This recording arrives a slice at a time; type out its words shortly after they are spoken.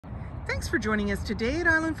Thanks for joining us today at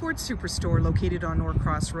Island Ford Superstore, located on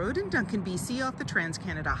Norcross Road in Duncan, BC, off the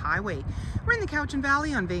Trans-Canada Highway. We're in the Cowichan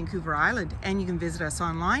Valley on Vancouver Island, and you can visit us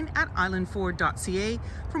online at islandford.ca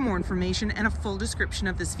for more information and a full description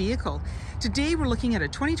of this vehicle. Today we're looking at a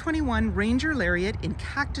 2021 Ranger LARIAT in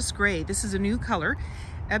Cactus Gray. This is a new color.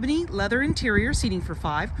 Ebony leather interior, seating for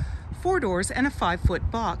 5, 4 doors, and a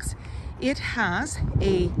 5-foot box. It has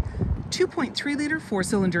a 2.3 liter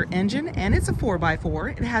 4-cylinder engine, and it's a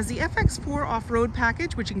 4x4. It has the FX4 off-road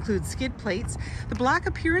package, which includes skid plates, the black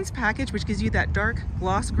appearance package, which gives you that dark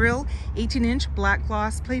gloss grille, 18-inch black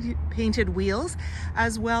gloss painted wheels,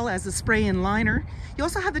 as well as the spray and liner. You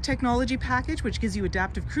also have the technology package, which gives you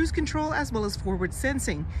adaptive cruise control as well as forward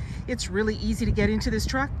sensing. It's really easy to get into this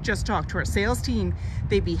truck. Just talk to our sales team.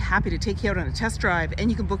 They'd be happy to take you out on a test drive,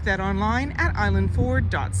 and you can book that online at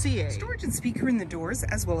islandford.ca. Storage and speaker in the doors,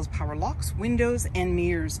 as well as power locks, windows, and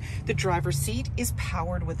mirrors. The driver's seat is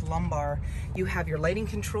powered with lumbar. You have your lighting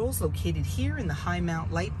controls located here in the high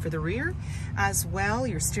mount light for the rear. As well,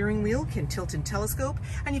 your steering wheel can tilt and telescope,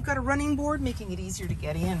 and you've got a running board making it easier to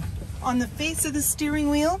get in. On the face of the steering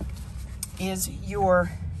wheel is your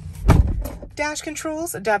dash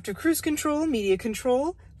controls, adaptive cruise control, media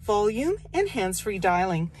control, volume, and hands-free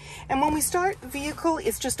dialing. And when we start the vehicle,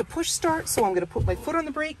 it's just a push start, so I'm going to put my foot on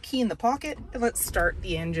the brake, key in the pocket, and let's start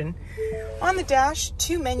the engine. On the dash,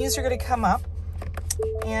 2 menus are going to come up,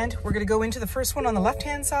 and we're going to go into the first one on the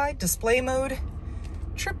left-hand side, display mode,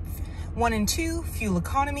 trip 1 and 2, fuel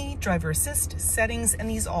economy, driver assist, settings, and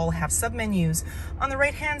these all have sub-menus. On the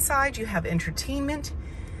right-hand side, you have entertainment,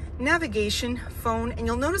 navigation, phone, and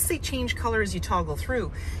you'll notice they change color as you toggle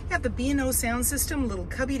through. You have the B&O sound system, little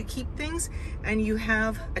cubby to keep things, and you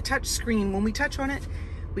have a touch screen. When we touch on it,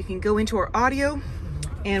 we can go into our audio,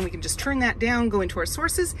 and we can just turn that down, go into our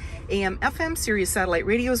sources, AM, FM, Sirius satellite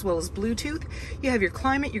radio, as well as Bluetooth. You have your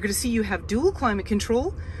climate. You're going to see you have dual climate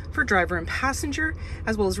control for driver and passenger,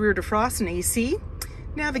 as well as rear defrost and AC.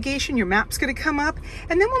 Navigation, your map's going to come up,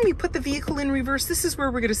 and then when we put the vehicle in reverse, this is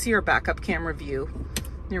where we're going to see our backup camera view.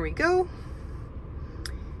 There we go.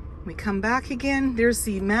 We come back again. There's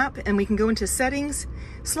the map, and we can go into settings,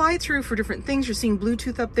 slide through for different things. You're seeing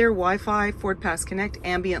Bluetooth up there, Wi-Fi, Ford Pass Connect,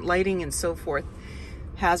 ambient lighting, and so forth.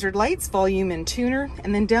 Hazard lights, volume, and tuner.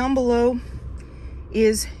 And then down below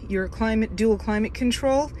is your climate, dual climate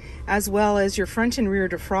control, as well as your front and rear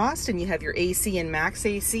defrost. And you have your AC and max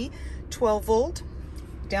AC, 12 volt.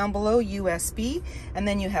 Down below, USB. And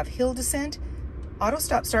then you have hill descent, auto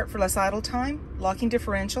stop start for less idle time, locking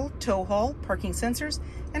differential, tow haul, parking sensors,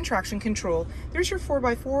 and traction control. There's your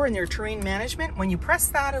 4x4 and your terrain management. When you press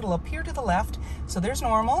that, it'll appear to the left. So there's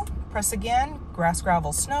normal. Press again, grass,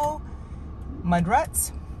 gravel, snow, mud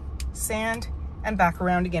ruts, sand, and back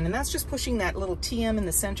around again. And that's just pushing that little TM in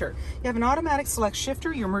the center. You have an automatic select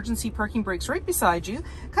shifter, your emergency parking brakes right beside you,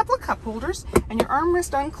 a couple of cup holders, and your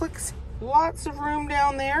armrest unclicks. Lots of room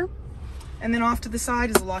down there. And then off to the side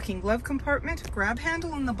is a locking glove compartment, grab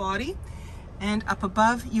handle in the body, and up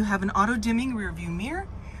above you have an auto dimming rear view mirror,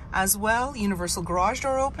 as well universal garage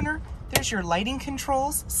door opener. There's your lighting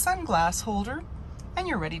controls, sunglass holder, and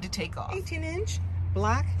you're ready to take off. 18-inch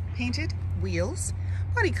black painted wheels,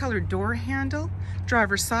 body colored door handle,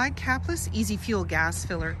 driver's side capless, easy fuel gas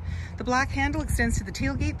filler. The black handle extends to the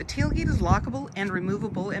tailgate. The tailgate is lockable and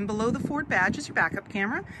removable, and below the Ford badge is your backup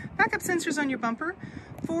camera, backup sensors on your bumper,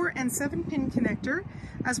 4 and 7 pin connector,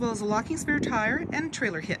 as well as a locking spare tire and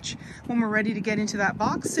trailer hitch. When we're ready to get into that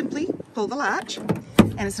box, simply pull the latch,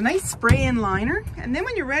 and it's a nice spray and liner. And then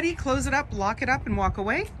when you're ready, close it up, lock it up, and walk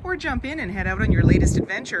away, or jump in and head out on your latest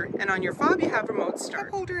adventure. And on your fob, you have remote start.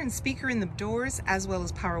 Cup holder and speaker in the doors, as well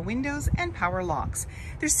as power windows and power locks.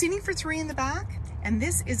 There's seating for 3 in the back, and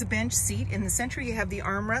this is a bench seat. In the center, you have the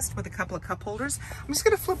armrest with a couple of cup holders. I'm just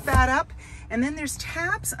going to flip that up, and then there's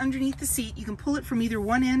tabs underneath the seat. You can pull it from either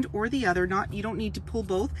one end or the other. You don't need to pull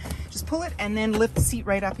both. Just pull it and then lift the seat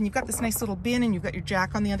right up, and you've got this nice little bin, and you've got your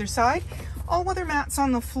jack on the other side. All-weather mats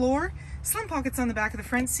on the floor, slim pockets on the back of the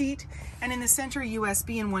front seat, and in the center,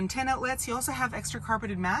 USB and 110 outlets. You also have extra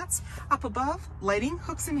carpeted mats. Up above, lighting,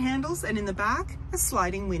 hooks and handles, and in the back, a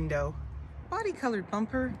sliding window. Body colored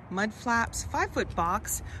bumper, mud flaps, 5-foot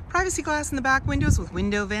box, privacy glass in the back windows with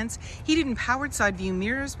window vents, heated and powered side view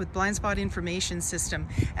mirrors with blind spot information system,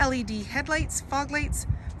 LED headlights, fog lights,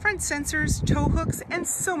 front sensors, tow hooks, and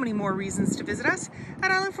so many more reasons to visit us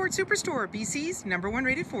at Island Ford Superstore, BC's #1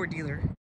 rated Ford dealer.